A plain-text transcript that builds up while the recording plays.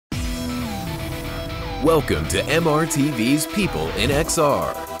Welcome to MRTV's People in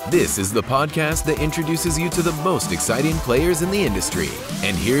XR. This is the podcast that introduces you to the most exciting players in the industry.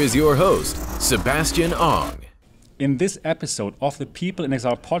 And here is your host, Sebastian Ong. In this episode of the People in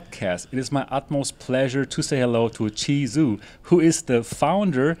XR podcast, it is my utmost pleasure to say hello to Chi Zhu, who is the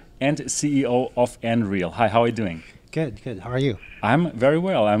founder and CEO of nreal. Hi, how are you doing? Good. How are you? I'm very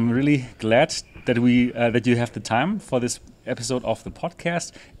well. I'm really glad that that you have the time for this episode of the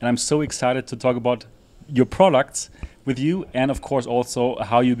podcast, and I'm so excited to talk about your products with you, and of course also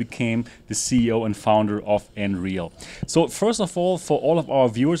how you became the CEO and founder of nreal. So first of all, for all of our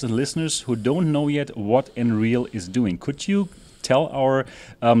viewers and listeners who don't know yet what nreal is doing, could you tell our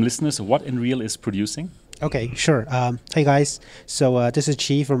listeners what nreal is producing? Okay, sure. Hey guys, so this is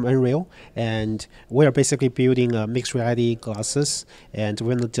Chi from nreal, and we're basically building mixed reality glasses, and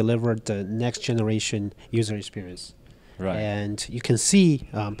we're going to deliver the next generation user experience. Right. And you can see,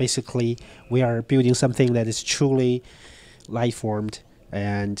 basically, we are building something that is truly light-formed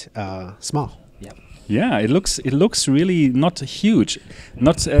and small. Yeah. Yeah, it looks really not huge.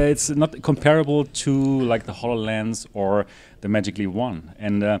 It's not comparable to like the HoloLens or the Magic Leap 1.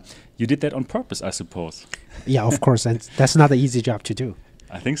 And you did that on purpose, I suppose. Yeah, of course, and that's not an easy job to do.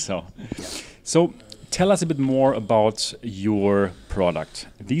 I think so. Yeah. So tell us a bit more about your product.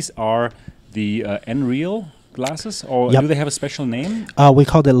 These are the nreal glasses, or Yep. do they have a special name? We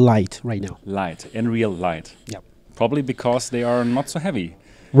call it light right now. Light, nreal light. Yep. Probably because they are not so heavy.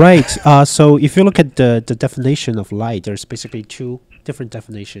 Right. So if you look at the definition of light, there's basically two different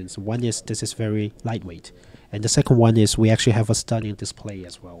definitions. One is this is very lightweight, and the second one is we actually have a stunning display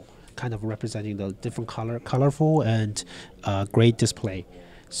as well, kind of representing the different colorful and great display.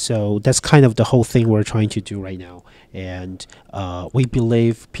 So that's kind of the whole thing we're trying to do right now. And we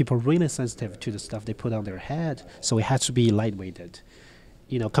believe people are really sensitive to the stuff they put on their head, so it has to be lightweighted.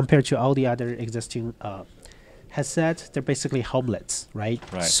 You know, compared to all the other existing headsets, they're basically homelets, right?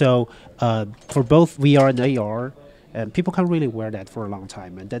 Right. So for both VR and AR, and people can't really wear that for a long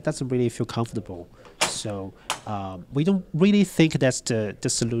time, and that doesn't really feel comfortable. So we don't really think that's the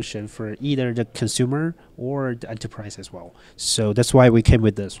solution for either the consumer or the enterprise as well. So that's why we came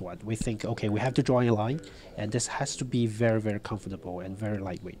with this one. We think, okay, we have to draw a line, and this has to be very, very comfortable and very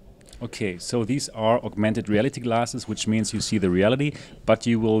lightweight. Okay, so these are augmented reality glasses, which means you see the reality, but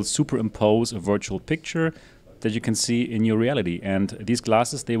you will superimpose a virtual picture that you can see in your reality. And these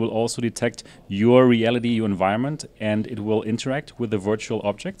glasses, they will also detect your reality, your environment, and it will interact with the virtual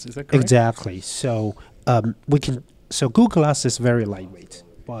objects. Is that correct? Exactly. So So Google Glass is very lightweight,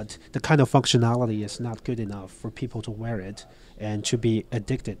 but the kind of functionality is not good enough for people to wear it and to be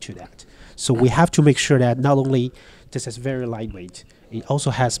addicted to that. So we have to make sure that not only this is very lightweight, it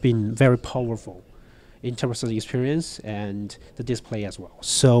also has been very powerful in terms of the experience and the display as well.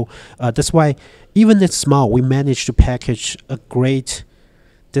 So that's why, even it's small, we managed to package a great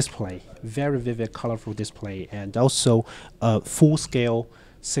display, very vivid, colorful display, and also full-scale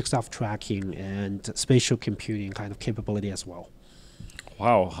 6-off tracking and spatial computing kind of capability as well.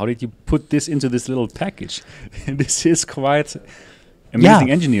 Wow, how did you put this into this little package? This is quite amazing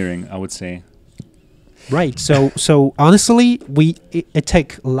engineering, I would say. Right. So honestly, it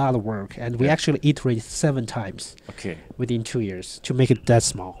take a lot of work, and we actually iterated 7 times within 2 years to make it that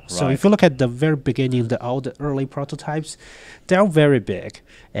small. Right. So if you look at the very beginning, all the early prototypes, they're very big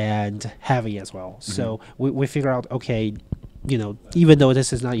and heavy as well. Mm-hmm. So we figure out, okay, you know, even though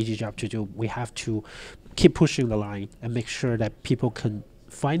this is not an easy job to do, we have to keep pushing the line and make sure that people can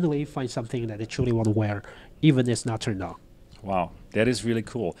finally find something that they truly want to wear, even if it's not turned on. Wow, that is really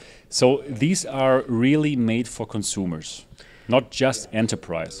cool. So these are really made for consumers, not just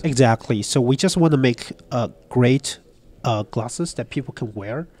enterprise. Exactly. So we just want to make great glasses that people can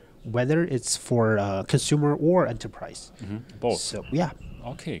wear, whether it's for consumer or enterprise. Mm-hmm. Both. So, yeah.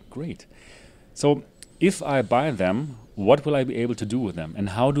 Okay, great. So if I buy them, what will I be able to do with them, and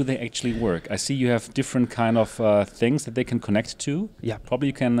how do they actually work? I see you have different kind of things that they can connect to. Yeah. Probably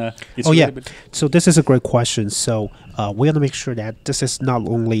you can... So this is a great question. So we want to make sure that this is not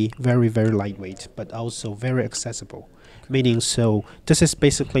only very, very lightweight, but also very accessible. Meaning, so this is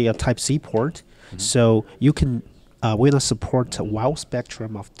basically a Type-C port. Mm-hmm. So you can... we're going to support a wide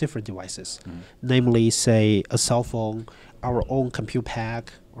spectrum of different devices. Mm-hmm. Namely, say, a cell phone, our own compute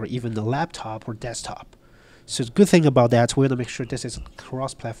pack, or even a laptop or desktop. So the good thing about that, we're going to make sure this is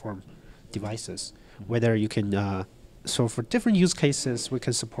cross-platform devices, whether you can so for different use cases, we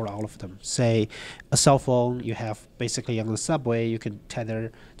can support all of them. Say, a cell phone you have basically on the subway, you can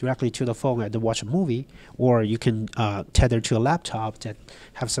tether directly to the phone and watch a movie, or you can tether to a laptop that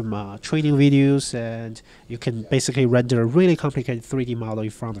have some training videos, and you can basically render a really complicated 3D model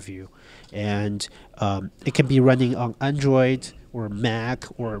in front of you, and it can be running on Android or Mac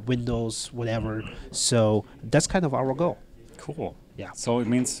or Windows, whatever. So that's kind of our goal. Cool. Yeah. So it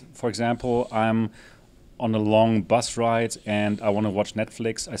means, for example, I'm on a long bus ride and I want to watch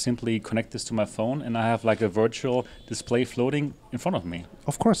Netflix. I simply connect this to my phone and I have like a virtual display floating in front of me.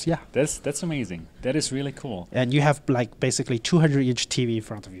 Of course, yeah. That's amazing. That is really cool. And you have like basically 200-inch TV in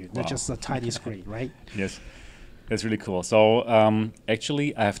front of you, not Wow. just a tiny screen, right? Yes, that's really cool. So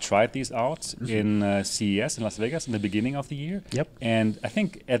actually, I have tried these out in CES in Las Vegas in the beginning of the year. Yep. And I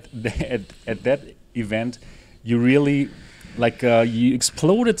think at that event, you really you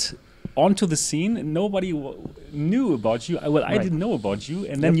exploded onto the scene. Nobody knew about you. Well, I Right. didn't know about you,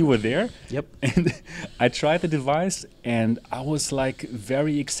 and then Yep. you were there. Yep. And I tried the device, and I was like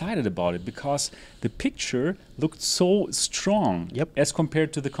very excited about it because the picture looked so strong Yep. as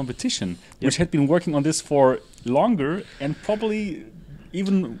compared to the competition, which had been working on this for longer and probably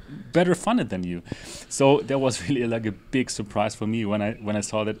even better funded than you. So that was really like a big surprise for me when I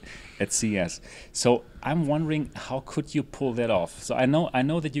saw that at CES. So I'm wondering, how could you pull that off? So I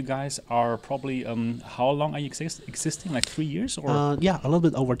know that you guys are probably how long are you existing? Like 3 years or Yeah, a little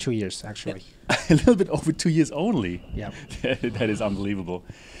bit over 2 years, actually. a little bit over 2 years only. Yeah. That is unbelievable.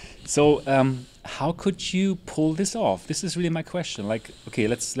 So how could you pull this off? This is really my question. Like, okay,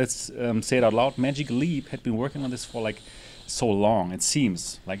 let's say it out loud. Magic Leap had been working on this for like so long. It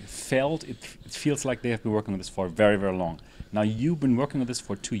seems like it feels like they have been working on this for very, very long. Now you've been working on this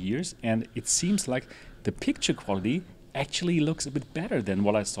for 2 years, and it seems like the picture quality actually looks a bit better than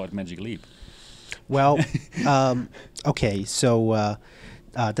what I saw at Magic Leap. Well, okay, so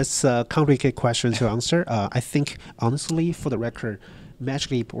that's a complicated question to answer. I think, honestly, for the record,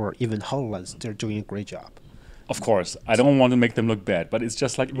 Magic Leap or even HoloLens, they're doing a great job. Of course, I don't want to make them look bad, but it's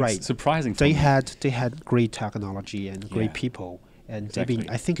just like Right. it's surprising. For They me. had great technology and great Yeah. people, and Exactly.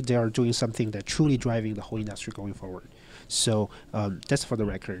 I think they are doing something that truly driving the whole industry going forward. So that's for the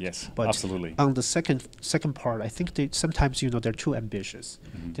record. Yes, but absolutely. On the second part, I think they sometimes they're too ambitious.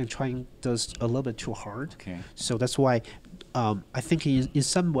 They're trying this a little bit too hard. Okay. So that's why I think in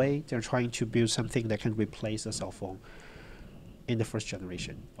some way they're trying to build something that can replace the cell phone in the first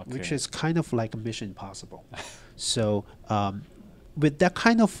generation, which Okay. is kind of like a mission impossible. So with that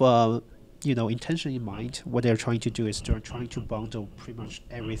kind of intention in mind, what they're trying to do is they're trying to bundle pretty much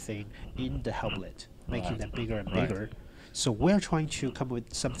everything in the helmet, making Right. them bigger and Right. bigger. So we're trying to come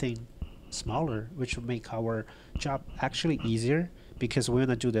with something smaller, which will make our job actually easier, because we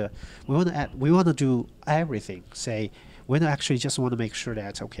want to do everything. Say we actually just want to make sure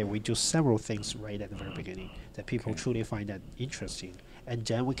that we do several things right at the very beginning that people truly find that interesting, and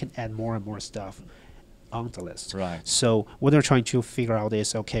then we can add more and more stuff on the list. Right. So what they're trying to figure out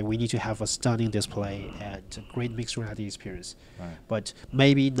is, we need to have a stunning display and a great mixed reality experience. Right. But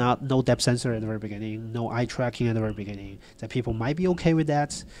maybe no depth sensor at the very beginning, no eye tracking at the very beginning. That people might be okay with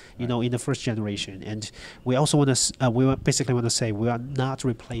that, in the first generation. And we also want to, basically want to say we are not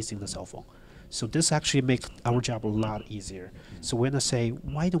replacing the cell phone. So this actually makes our job a lot easier. So we're gonna say,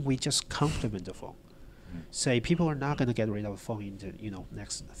 why don't we just complement the phone? Say people are not going to get rid of the phone in the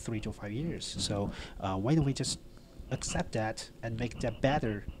next 3 to 5 years. So why don't we just accept that and make that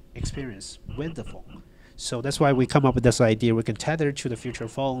better experience with the phone? So that's why we come up with this idea. We can tether to the future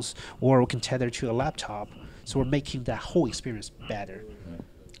phones, or we can tether to a laptop. So we're making that whole experience better.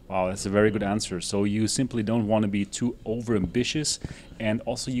 Wow, that's a very good answer. So you simply don't want to be too over-ambitious, and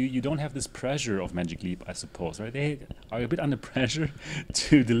also you don't have this pressure of Magic Leap, I suppose, right? They are a bit under pressure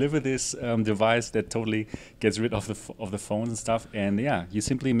to deliver this device that totally gets rid of the phones and stuff. And yeah, you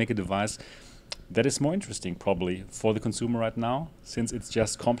simply make a device that is more interesting probably for the consumer right now, since it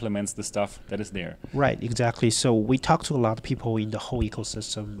just complements the stuff that is there. Right, exactly. So we talk to a lot of people in the whole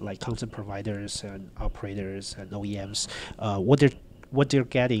ecosystem, like content providers and operators and OEMs. What they're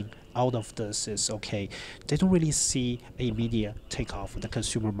getting out of this is, they don't really see a immediate takeoff in the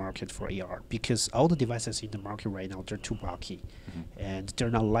consumer market for AR, because all the devices in the market right now, they're too bulky and they're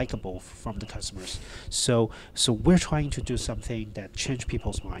not likable from the customers. So we're trying to do something that change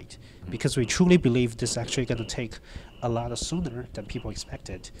people's mind, because we truly believe this is actually going to take a lot sooner than people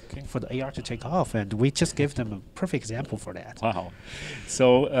expected for the AR to take off, and we just gave them a perfect example for that. Wow.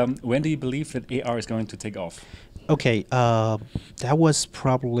 So when do you believe that AR is going to take off? That was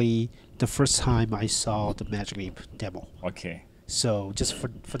probably the first time I saw the Magic Leap demo. Okay. So just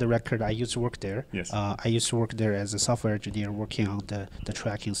for the record, I used to work there. Yes. I used to work there as a software engineer working on the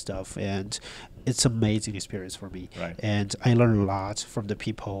tracking stuff, and it's amazing experience for me. Right. And I learned a lot from the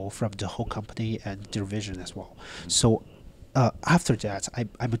people, from the whole company, and their vision as well. So after that,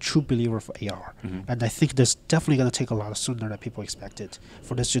 I'm a true believer of AR, and I think this definitely going to take a lot sooner than people expected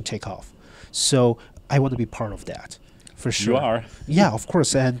for this to take off. So I want to be part of that, for sure. You are. Yeah, of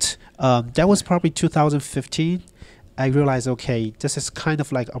course. And that was probably 2015. I realized, okay, this is kind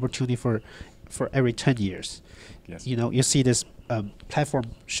of like opportunity for every 10 years. Yes. You know, you see this platform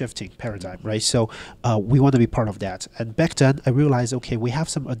shifting paradigm, right? So we want to be part of that. And back then, I realized, okay, we have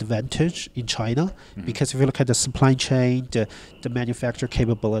some advantage in China because if you look at the supply chain, the manufacture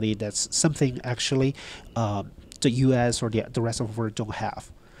capability, that's something actually the US or the rest of the world don't have.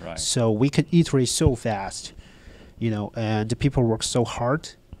 Right. So we can iterate so fast, you know, and the people work so hard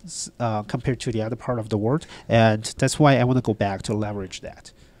compared to the other part of the world. And that's why I want to go back to leverage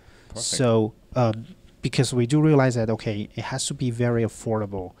that. Perfect. So because we do realize that, okay, it has to be very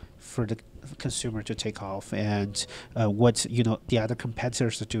affordable for the consumer to take off. And what, you know, the other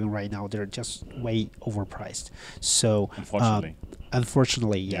competitors are doing right now, they're just way overpriced. So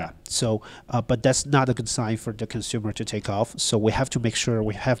unfortunately, yeah. So, but that's not a good sign for the consumer to take off. So we have to make sure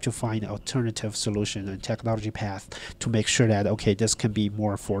we have to find an alternative solution and technology path to make sure that, okay, this can be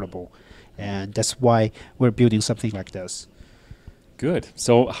more affordable. And that's why we're building something like this. Good.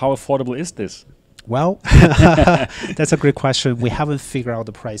 So how affordable is this? Well, that's a great question. We haven't figured out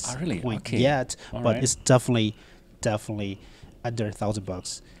the price point yet, but it's definitely under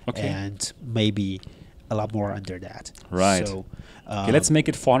 $1,000, and maybe a lot more under that. Right. So, okay, let's make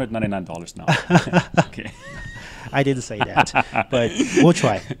it $499 now. Okay. I didn't say that, but we'll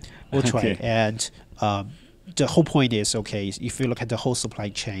try. We'll try. Okay. And the whole point is, okay, if you look at the whole supply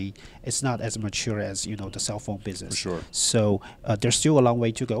chain, it's not as mature as, you know, the cell phone business. For sure. So there's still a long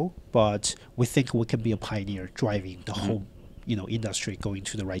way to go, but we think we can be a pioneer driving the whole, you know, industry going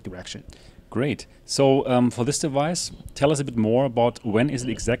to the right direction. Great. So for this device, tell us a bit more about when is it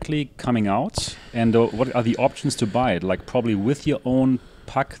exactly coming out, and what are the options to buy it? Like probably with your own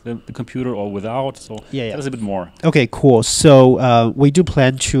pack, the computer, or without. So tell us a bit more. Okay, cool. So we do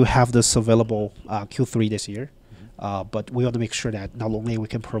plan to have this available Q3 this year, but we want to make sure that not only we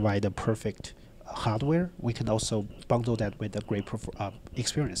can provide a perfect hardware, we can also bundle that with a great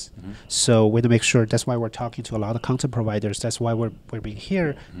experience. So we want to make sure, that's why we're talking to a lot of content providers. That's why we're being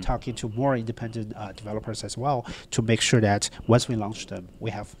here talking to more independent developers as well, to make sure that once we launch them,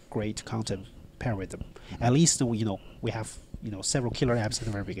 we have great content paired with them. At least, you know, we have, you know, several killer apps at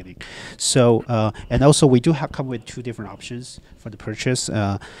the very beginning. So and also we do come with two different options for the purchase.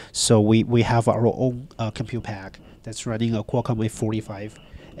 So we have our own compute pack that's running a Qualcomm A45,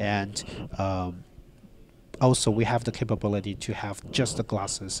 and also we have the capability to have just the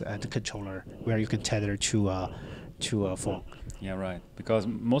glasses and the controller where you can tether to a phone. Yeah, right. Because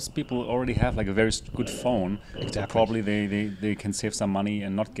most people already have like a very good phone. Exactly. So probably they can save some money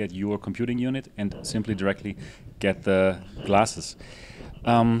and not get your computing unit and simply directly get the glasses.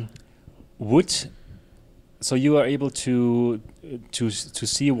 So you are able to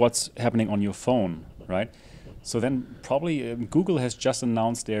see what's happening on your phone, right? So then probably Google has just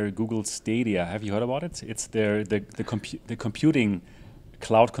announced their Google Stadia. Have you heard about it? It's their the computing,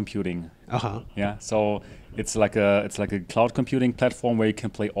 cloud computing. Yeah. So it's like a cloud computing platform where you can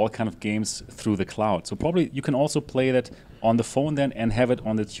play all kind of games through the cloud. So probably you can also play that on the phone then and have it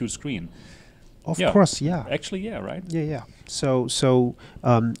on the huge screen. Of course, yeah. Actually, yeah, right? Yeah. So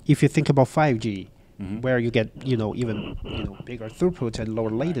if you think about 5G, where you get, you know, even, you know, bigger throughput and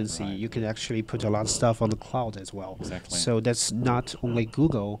lower latency, you can actually put a lot of stuff on the cloud as well. Exactly. So that's not only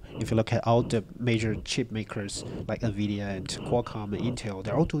Google. If you look at all the major chip makers like NVIDIA and Qualcomm and Intel,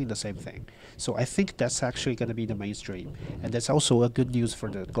 they're all doing the same thing. So I think that's actually going to be the mainstream, and that's also a good news for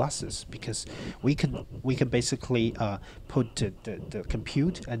the glasses, because we can basically put the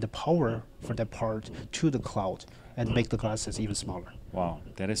compute and the power for that part to the cloud and make the glasses even smaller. Wow,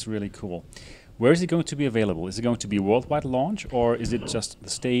 that is really cool. Where is it going to be available? Is it going to be worldwide launch, or is it just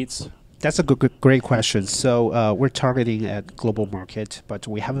the States? That's a great question. So we're targeting at global market, but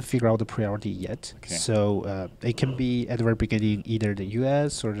we haven't figured out the priority yet. Okay. So it can be at the very beginning either the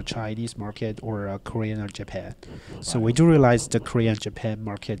US or the Chinese market or Korean or Japan. So we do realize the Korean Japan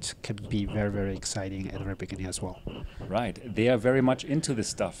market can be very, very exciting at the very beginning as well. Right. They are very much into this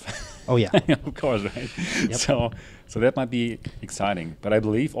stuff. Oh, yeah. Of course, right? Yep. So that might be exciting. But I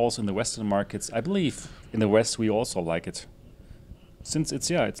believe also in the Western markets, I believe in the West we also like it. Since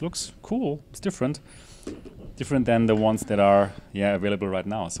it looks cool, it's different. different than the ones that are available right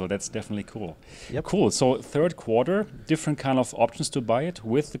now. So that's definitely cool. Yep. Cool. So third quarter, different kind of options to buy it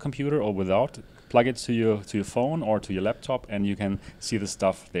with the computer or without. Plug it to your phone or to your laptop, and you can see the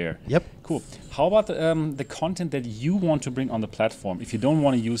stuff there. Yep. Cool. How about the content that you want to bring on the platform? If you don't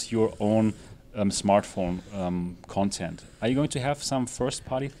want to use your own smartphone content, are you going to have some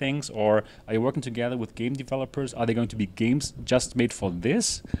first-party things, or are you working together with game developers? Are they going to be games just made for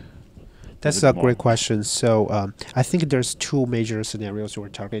this? That's a great question. So I think there's two major scenarios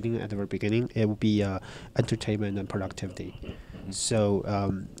we're targeting at the very beginning. It will be entertainment and productivity. So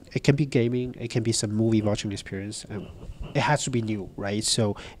it can be gaming, it can be some movie watching experience. It has to be new, right?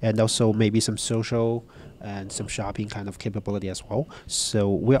 So, and also maybe some social and some shopping kind of capability as well. So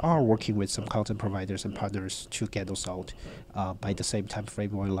we are working with some content providers and partners to get those out by the same time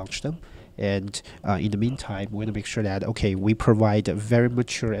frame when we launch them. And in the meantime, we want to make sure that, okay, we provide a very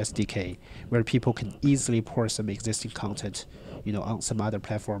mature SDK where people can easily pour some existing content, on some other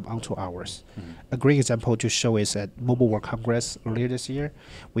platform onto ours. A great example to show is at Mobile World Congress earlier this year.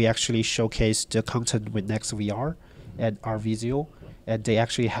 We actually showcased the content with Next VR and RVisio, and they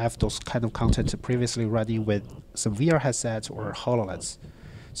actually have those kind of content previously running with some VR headsets or HoloLens.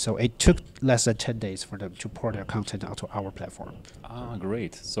 So it took less than 10 days for them to pour their content onto our platform. Ah,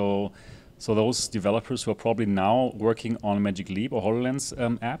 great. So those developers who are probably now working on Magic Leap or HoloLens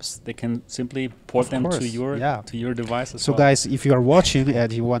apps, they can simply port them to your device as well. So guys, if you are watching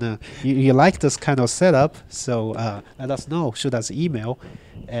and you like this kind of setup, so let us know, shoot us email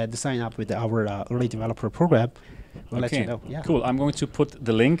and sign up with our early developer program. We'll let you know. Yeah. Cool. I'm going to put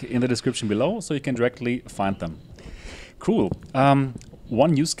the link in the description below so you can directly find them. Cool.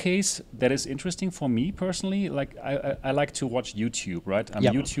 One use case that is interesting for me personally, like I like to watch YouTube, right? I'm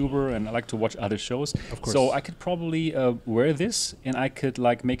a YouTuber and I like to watch other shows. Of course. So I could probably wear this and I could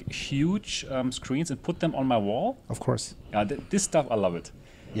like make huge screens and put them on my wall. Of course. This stuff, I love it.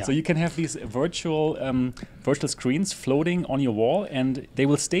 Yeah. So you can have these virtual screens floating on your wall, and they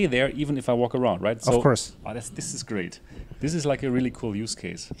will stay there even if I walk around, right? So, of course. This is great. This is like a really cool use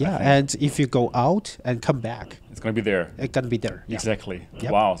case. Yeah, and if you go out and come back, it's going to be there. It's going to be there. Yeah. Exactly.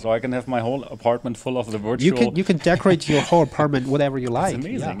 Yep. Wow. So I can have my whole apartment full of the virtual. You can decorate your whole apartment whatever you like. That's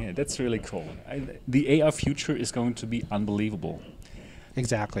amazing. Yeah. That's really cool. The AR future is going to be unbelievable.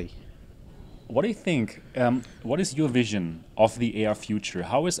 Exactly. What do you think? What is your vision of the AR future?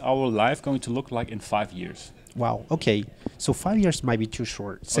 How is our life going to look like in 5 years? Wow. Okay. So 5 years might be too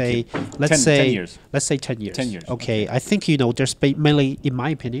short. Say, okay. let's 10 years. Let's say 10 years. 10 years. Okay. I think there's mainly, in my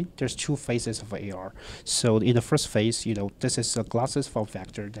opinion, there's two phases of AR. So in the first phase, this is a glasses form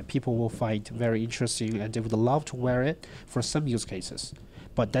factor that people will find very interesting and they would love to wear it for some use cases.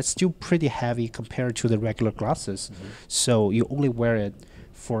 But that's still pretty heavy compared to the regular glasses. So you only wear it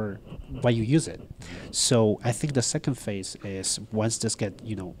for when you use it. So I think the second phase is once this get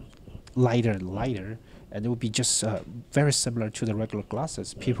lighter and lighter, and it will be just very similar to the regular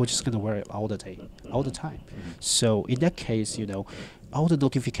glasses. People just gonna wear it all the day, all the time. So in that case, all the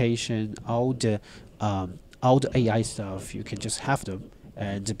notification, all the AI stuff, you can just have them.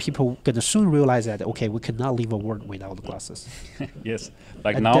 And the people gonna soon realize that, okay, we cannot leave a world without the glasses. Yes,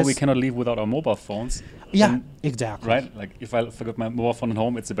 like and now we cannot leave without our mobile phones. Yeah, exactly. Right, like if I forgot my mobile phone at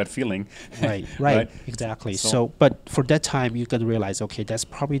home, it's a bad feeling. Right, exactly. So, but for that time, you're gonna realize, okay, that's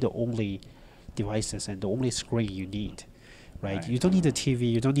probably the only devices and the only screen you need, right? You don't need a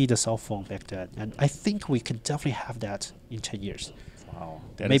TV, you don't need a cell phone back then. And I think we can definitely have that in 10 years. Wow.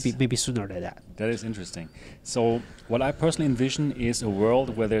 Maybe sooner than that. That is interesting. So what I personally envision is a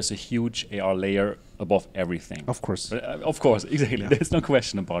world where there's a huge AR layer above everything. Of course. Of course, exactly. Yeah. There's no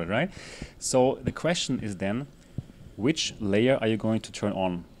question about it, right? So the question is then, which layer are you going to turn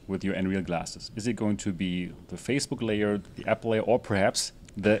on with your nreal glasses? Is it going to be the Facebook layer, the Apple layer, or perhaps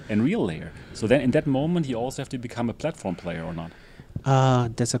the nreal layer? So then in that moment, you also have to become a platform player or not?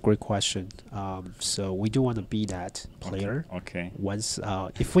 That's a great question. So we do want to be that player. Okay. Once,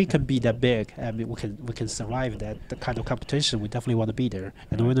 if we can be that big, I mean, we can survive the kind of competition. We definitely want to be there,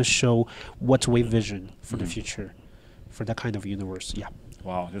 and we want to show what we vision for the future, for that kind of universe. Yeah.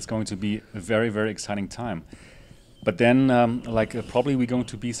 Wow, that's going to be a very, very exciting time. But then, probably we're going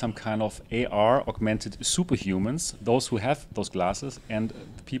to be some kind of AR augmented superhumans, those who have those glasses, and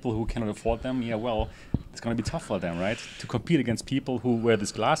the people who cannot afford them, it's going to be tough for them, right? To compete against people who wear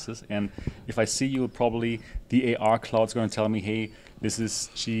these glasses. And if I see you, probably the AR cloud's going to tell me, hey, this is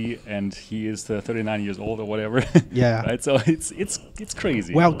Chi, and he is 39 years old or whatever. Yeah. Right. So it's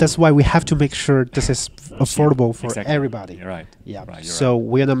crazy. Well, that's why we have to make sure this is affordable for everybody. You're right. Yeah. Right, so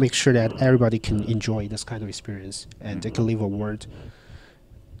we're gonna make sure that everybody can enjoy this kind of experience and they can live a world,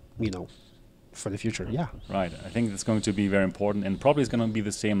 for the future. Yeah. Right. I think it's going to be very important, and probably it's going to be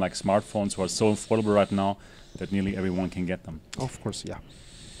the same like smartphones, who are so affordable right now that nearly everyone can get them. Of course, yeah.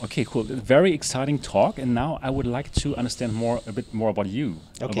 Okay, cool. Very exciting talk. And now I would like to understand a bit more about you.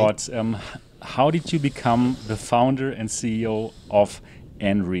 Okay. About how did you become the founder and CEO of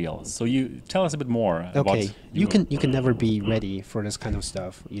nreal? So you tell us a bit more. About you can never be ready for this kind of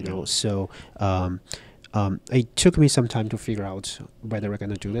stuff, you know. So it took me some time to figure out whether we're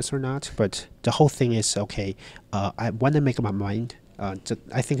gonna do this or not. But the whole thing is when I make up my mind,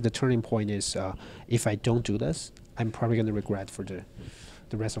 I think the turning point is if I don't do this, I'm probably gonna regret for the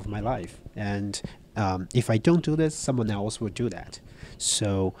rest of my life. And if I don't do this, someone else will do that.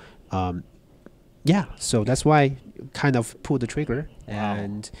 So so that's why I kind of pull the trigger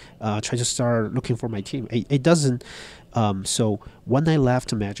and try to start looking for my team. It doesn't. So when I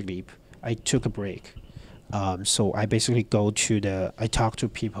left Magic Leap, I took a break. So I basically I talk to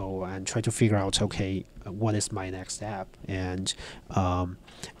people and try to figure out, okay, what is my next step? And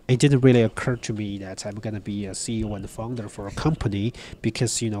it didn't really occur to me that I'm going to be a CEO and founder for a company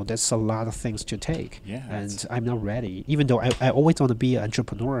because, you know, that's a lot of things to take. Yeah, and I'm not ready, even though I always want to be an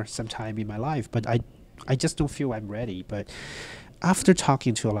entrepreneur sometime in my life, but I just don't feel I'm ready. But after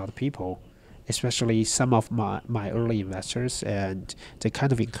talking to a lot of people, especially some of my early investors, and they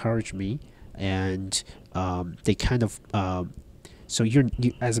kind of encouraged me, and they kind of so you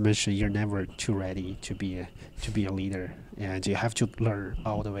as I mentioned, you're never too ready to be a leader, and you have to learn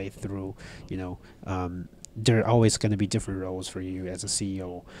all the way through. You know, there are always going to be different roles for you as a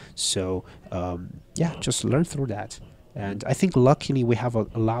CEO. So just learn through that. And I think luckily we have a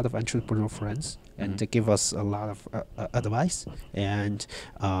lot of entrepreneurial friends, and they give us a lot of advice. And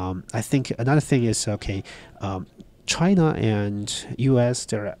I think another thing is China and US,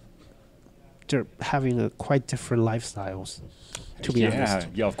 they're having a quite different lifestyles, to be honest.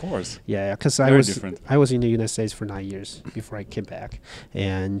 Yeah, of course. Yeah, because I was in the United States for 9 years before I came back,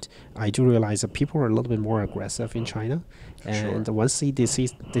 and I do realize that people are a little bit more aggressive in China, and once they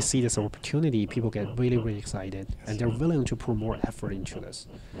see this opportunity, people get really, really excited, and they're willing to put more effort into this.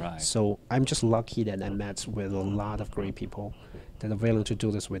 Right. So I'm just lucky that I met with a lot of great people that are willing to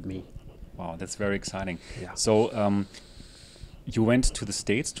do this with me. Wow, that's very exciting. Yeah. So you went to the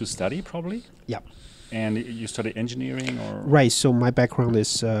States to study, probably? Yeah. And you studied engineering, or? Right. So my background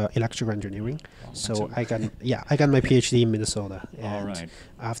is electrical engineering. So I got my PhD in Minnesota. And all right.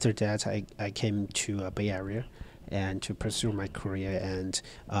 after that, I came to Bay Area and to pursue my career. And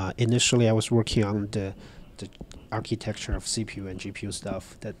initially, I was working on the architecture of CPU and GPU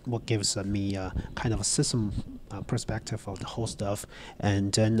stuff. That what gives me kind of a system perspective of the whole stuff.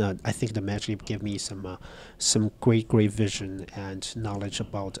 And then I think the Magic Leap gave me some great vision and knowledge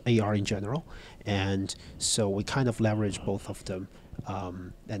about AR in general. And so we kind of leverage both of them,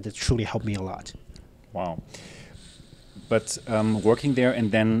 and it truly helped me a lot. Wow. But working there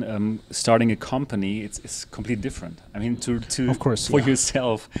and then starting a company, it's completely different. I mean, of course, for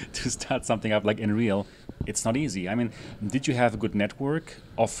yourself to start something up like nreal, it's not easy. I mean, did you have a good network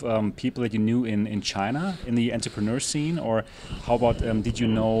of people that you knew in China, in the entrepreneur scene? Or how about, did you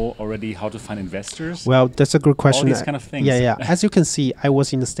know already how to find investors? Well, that's a good question. All these kind of things. Yeah. As you can see, I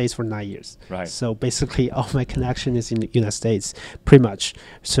was in the States for 9 years. Right. So basically, all my connection is in the United States, pretty much.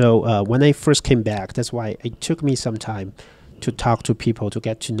 So when I first came back, that's why it took me some time to talk to people, to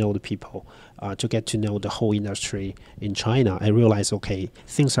get to know the people, to get to know the whole industry in China. I realized, okay,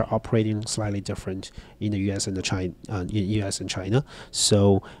 things are operating slightly different in the US and China.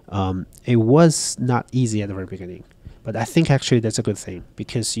 So it was not easy at the very beginning. But I think actually that's a good thing,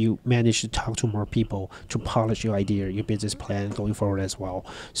 because you manage to talk to more people to polish your idea, your business plan going forward as well.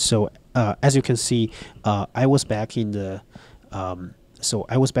 So as you can see, I was back in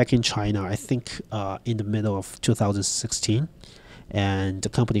China, I think in the middle of 2016, and the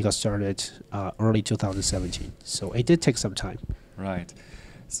company got started early 2017. So it did take some time. Right.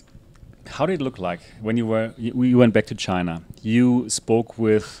 How did it look like when you went back to China? You spoke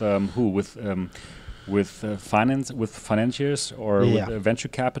with who? With financiers or with venture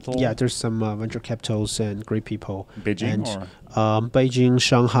capital? Yeah, there's some venture capitals and great people. Beijing, Beijing,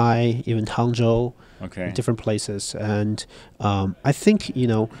 Shanghai, even Hangzhou. Okay. Different places. And I think,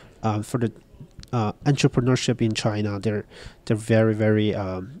 for the entrepreneurship in China, they're very, very,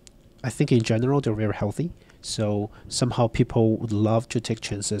 I think in general, they're very healthy. So somehow people would love to take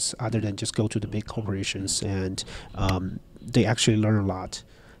chances other than just go to the big corporations, and they actually learn a lot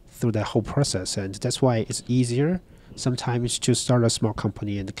through that whole process. And that's why it's easier sometimes to start a small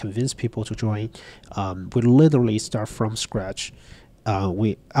company and convince people to join. We literally start from scratch.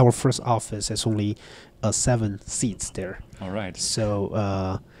 our first office has only 7 seats there. All right.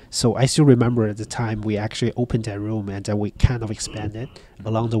 So I still remember at the time we actually opened that room, and then we kind of expanded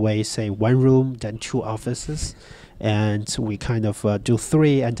along the way. Say 1 room, then 2 offices, and we kind of do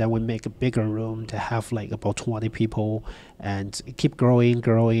 3, and then we make a bigger room to have like about 20 people, and keep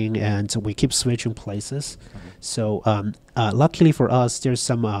growing, and we keep switching places. So luckily for us, there's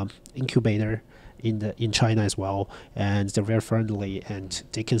some incubator in China as well, and they're very friendly, and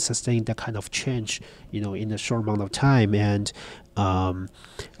they can sustain that kind of change, in a short amount of time. And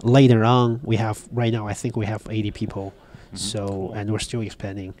later on, right now I think we have 80 people. So Cool. and we're still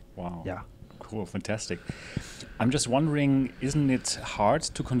expanding. Wow. Yeah. Cool. Fantastic. I'm just wondering, isn't it hard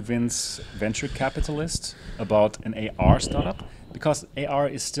to convince venture capitalists about an AR startup? Because AR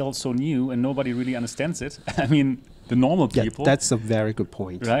is still so new and nobody really understands it. I mean, the normal Yeah, people, that's a very good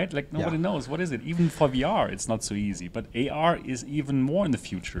point. right? Like nobody knows what is it. Even for VR, it's not so easy. But AR is even more in the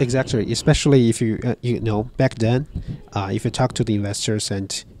future. Exactly, especially if back then, if you talk to the investors,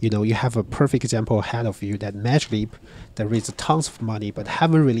 and you have a perfect example ahead of you, that Magic Leap that raised tons of money but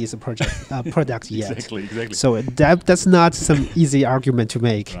haven't released a product yet. Exactly. So that's not some easy argument to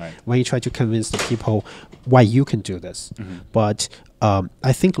make Right. when you try to convince the people why you can do this. But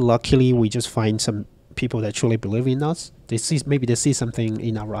I think luckily we just find some people that truly believe in us. They see something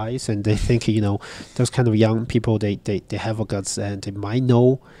in our eyes, and they think those kind of young people, they have a guts, and they might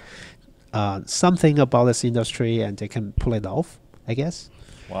know something about this industry, and they can pull it off, I guess.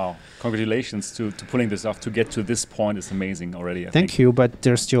 Wow. Congratulations to pulling this off. To get to this point is amazing already. I Thank think. you, but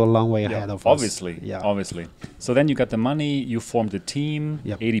there's still a long way Yeah, ahead of obviously, us. Yeah. obviously. So then you got the money, you formed a team,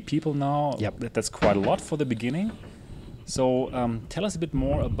 Yep. 80 people now. Yep. That's quite a lot for the beginning. So tell us a bit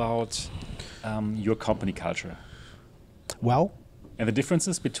more about your company culture Well, and the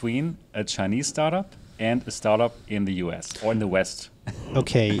differences between a Chinese startup and a startup in the US or in the West.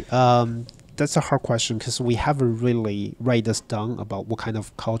 okay, that's a hard question because we haven't really write this down about what kind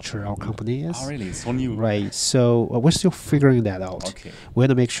of culture our company is. Oh, really? It's so new. Right. So we're still figuring that out. Okay. We want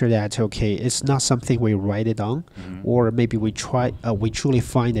to make sure that it's not something we write it down, or maybe we truly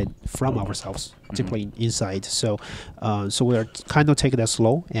find it from ourselves, deeply inside. So, so we're kind of taking that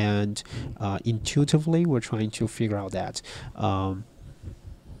slow, and intuitively we're trying to figure out that.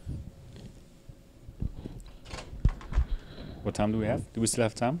 What time do we have? Do we still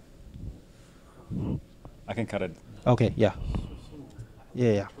have time? I can cut it. Okay. Yeah.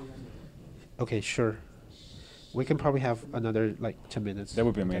 Yeah. Okay. Sure. We can probably have another like 10 minutes. That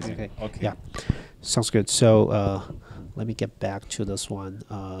would be amazing. Okay. Okay. Yeah. Sounds good. So let me get back to this one.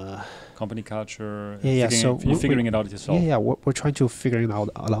 Company culture. Yeah. So you're figuring it out yourself. Yeah. We're trying to figure it out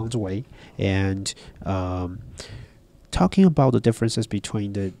along the way, and talking about the differences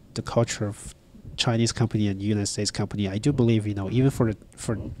between the culture of Chinese company and United States company. I do believe even for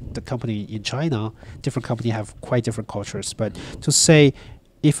the company in China, different company have quite different cultures. But to say,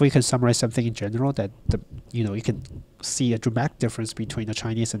 if we can summarize something in general, that you can see a dramatic difference between the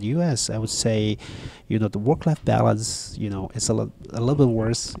Chinese and the US, I would say, the work-life balance, is a little bit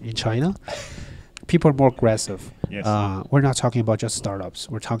worse in China. People are more aggressive. Yes. We're not talking about just startups.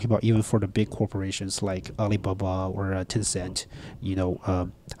 We're talking about even for the big corporations like Alibaba or Tencent.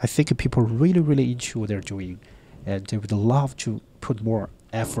 I think people are really, really into what they're doing, and they would love to put more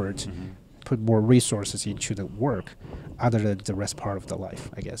effort, put more resources into the work, other than the rest part of the life,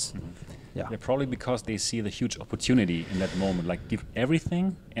 I guess. Yeah. Yeah, probably because they see the huge opportunity in that moment, like give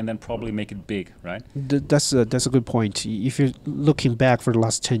everything and then probably make it big, right? That's a good point. If you're looking back for the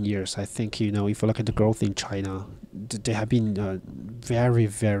last 10 years, I think, if you look at the growth in China, they have been very,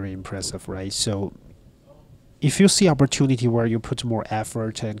 very impressive, right? So if you see opportunity where you put more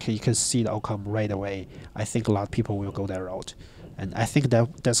effort and you can see the outcome right away, I think a lot of people will go that route. And I think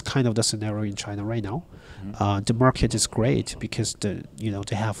that's kind of the scenario in China right now. The market is great because they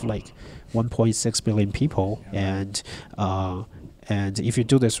have like 1.6 billion people, and if you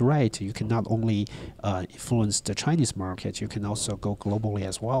do this right, you can not only influence the Chinese market, you can also go globally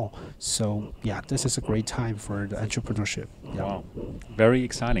as well. So yeah, this is a great time for the entrepreneurship. Yeah. Wow, very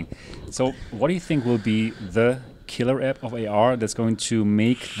exciting. So what do you think will be the killer app of AR that's going to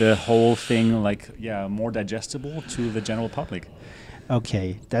make the whole thing more digestible to the general public?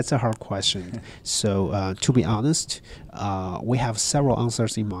 Okay, that's a hard question. So to be honest, we have several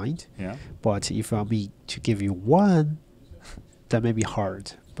answers in mind. Yeah. But if I be to give you one, that may be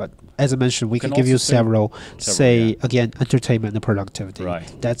hard. But as I mentioned, we can give also you say several. yeah. Again, entertainment and productivity. Right.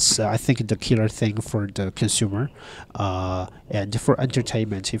 That's I think the killer thing for the consumer. And for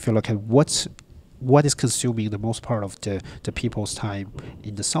entertainment, if you look at what's what is consuming the most part of the people's time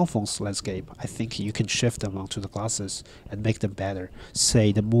in the cell phones landscape, I think you can shift them onto the glasses and make them better.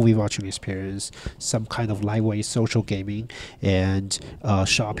 Say the movie watching experience, some kind of lightweight social gaming, and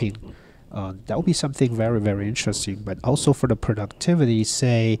shopping. That would be something very, very interesting. But also for the productivity,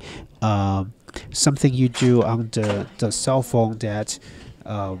 say something you do on the cell phone that,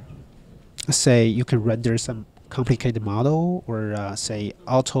 say, you can render some complicated model, or say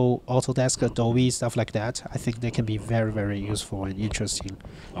Autodesk, Adobe, stuff like that. I think they can be very, very useful and interesting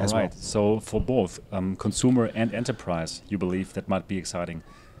as well. So for both consumer and enterprise, you believe that might be exciting?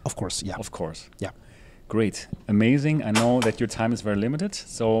 Of course, yeah. Of course. Yeah. Great, amazing. I know that your time is very limited,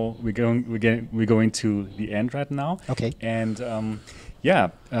 so we're going to the end right now. Okay. And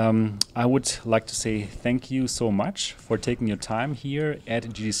I would like to say thank you so much for taking your time here at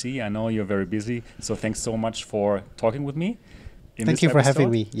GDC. I know you're very busy, so thanks so much for talking with me. Thank you for having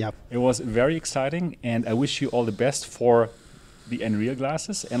me. Yeah. It was very exciting, and I wish you all the best for the nreal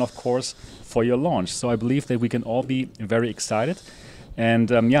glasses and of course for your launch. So I believe that we can all be very excited.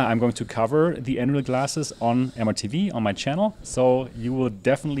 And I'm going to cover the nreal glasses on MRTV on my channel, so you will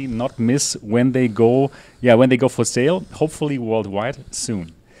definitely not miss when they go for sale, hopefully worldwide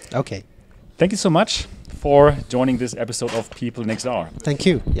soon. Okay. Thank you so much for joining this episode of People in XR. Thank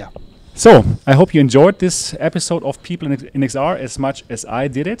you. Yeah. So, I hope you enjoyed this episode of People in XR as much as I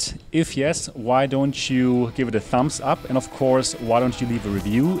did it. If yes, why don't you give it a thumbs up? And of course, why don't you leave a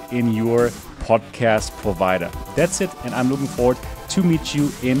review in your podcast provider? That's it, and I'm looking forward to meet you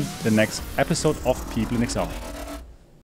in the next episode of People in XR.